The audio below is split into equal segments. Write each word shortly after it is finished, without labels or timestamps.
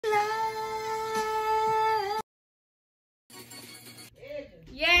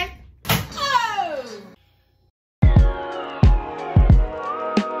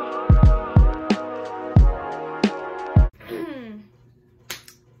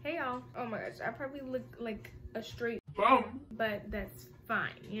Hey y'all. Oh my gosh, I probably look like a straight bum, but that's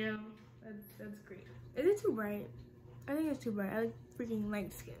fine, you know? That's great. Is it too bright? I think it's too bright. I like freaking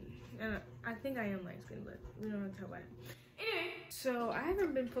light skin. I think I am light skin, but we don't know tell why. Anyway, so I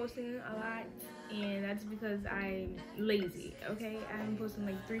haven't been posting a lot, and that's because I'm lazy, okay? I haven't posted in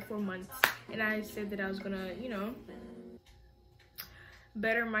like 3-4 months, and I said that I was gonna, you know,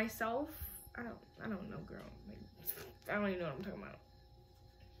 better myself. I don't know, girl. Like, I don't even know what I'm talking about.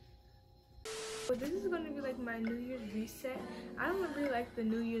 But this is gonna be like my New Year's reset. I don't really like the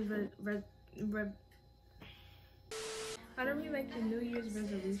New Year's I don't really like the New Year's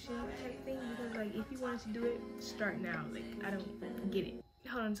resolution type thing, because like if you wanted to do it, start now. Like I don't get it.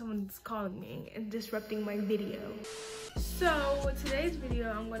 Hold on, someone's calling me and disrupting my video. So today's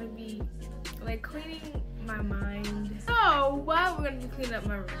video, I'm gonna be like cleaning my mind. So we're gonna be cleaning up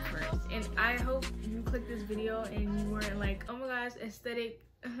my room first, and I hope you clicked this video and you weren't like, oh my gosh, aesthetic.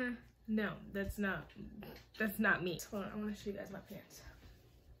 No, that's not me. Hold on, I want to show you guys my pants.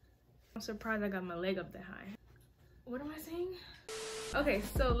 I'm surprised I got my leg up that high. What am I saying? Okay,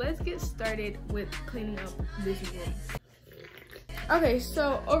 so let's get started with cleaning up this room. Okay,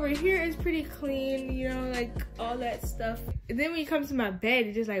 so over here is pretty clean, you know, like all that stuff. And then when you come to my bed,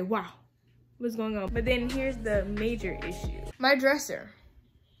 it's just like, wow, what's going on? But then here's the major issue. My dresser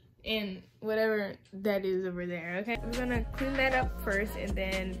and whatever that is over there, okay? We're gonna clean that up first, and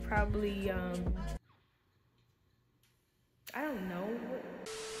then probably, I don't know.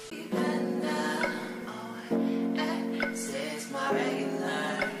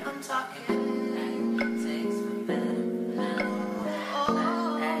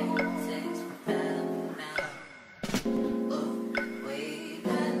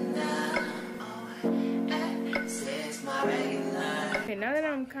 Okay, now that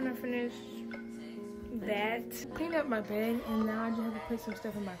I'm kind of finished that, cleaned up my bed, and now I just have to put some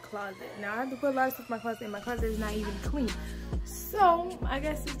stuff in my closet. Now I have to put a lot of stuff in my closet, and my closet is not even clean. So I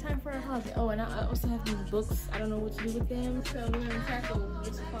guess it's time for a closet. Oh, and I also have these books. I don't know what to do with them, so we're gonna tackle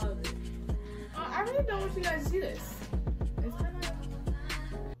this closet. I really don't want you guys to see this. It's kind of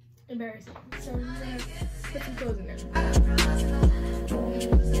embarrassing. So we're gonna put some clothes in there.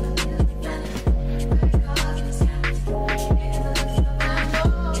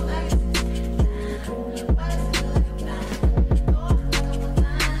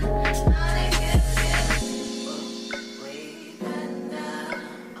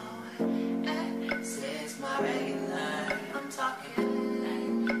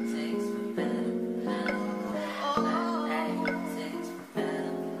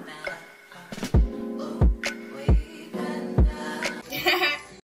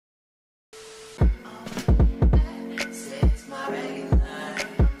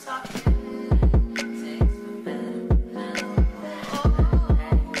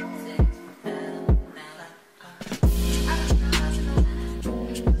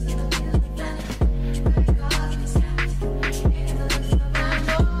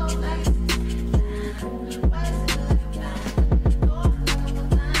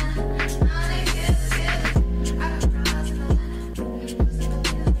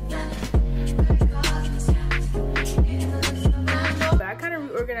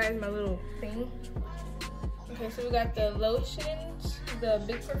 My little thing. Okay, so we got the lotions, the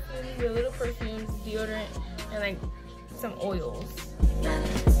big perfumes, the little perfumes, deodorant, and like some oils.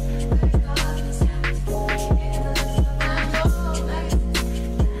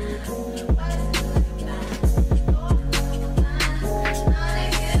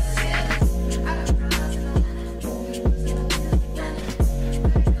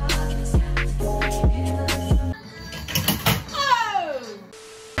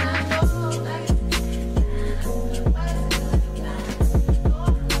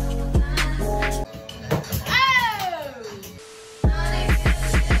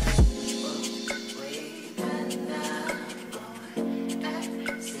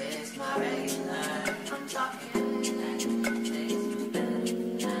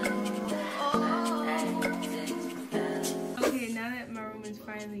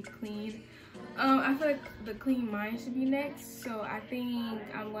 Clean. I feel like the clean mind should be next, so I think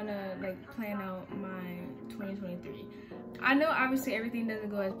I'm gonna like plan out my 2023. I know obviously everything doesn't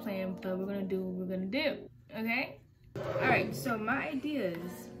go as planned, but we're gonna do what we're gonna do, okay? All right, so my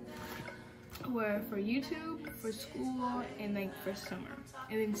ideas were for YouTube, for school, and like for summer,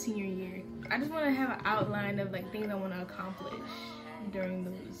 and then senior year. I just want to have an outline of like things I want to accomplish during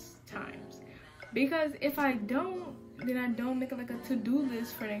those times, because if I don't, then I don't make like a to-do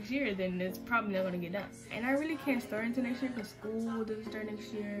list for next year, then it's probably not gonna get done. And I really can't start until next year because school doesn't start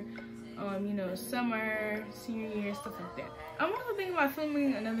next year. you know, summer, senior year, stuff like that. I'm also thinking about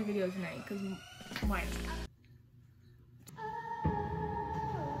filming another video tonight, because why not?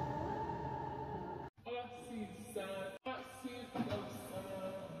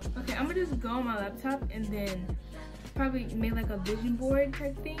 Okay, I'm gonna just go on my laptop and then probably make like a vision board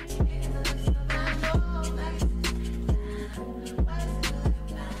type thing.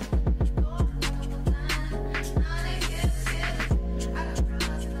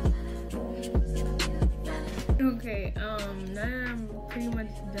 Okay, now that I'm pretty much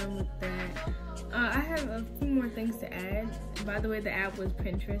done with that, I have a few more things to add. By the way, the app was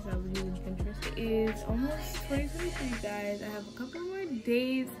Pinterest. I was using Pinterest. It is almost 2023, guys. I have a couple more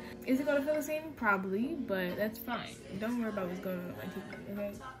days. Is it gonna feel the same? Probably, but that's fine. Don't worry about what's going on with my teeth,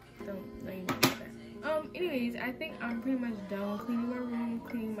 okay? Don't worry about that. Anyways, I think I'm pretty much done with cleaning my room,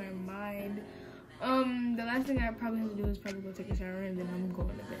 cleaning my mind. The last thing I probably have to do is probably go take a shower and then I'm going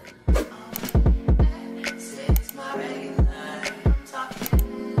to bed.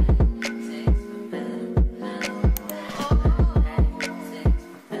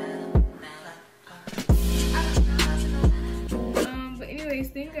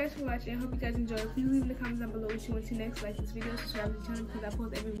 Thank you guys for watching. I hope you guys enjoyed. Please leave in the comments down below what you want to next. Like this video, subscribe to the channel because I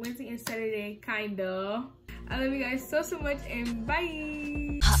post every Wednesday and Saturday, kinda. I love you guys so much and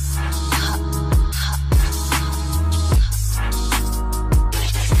bye.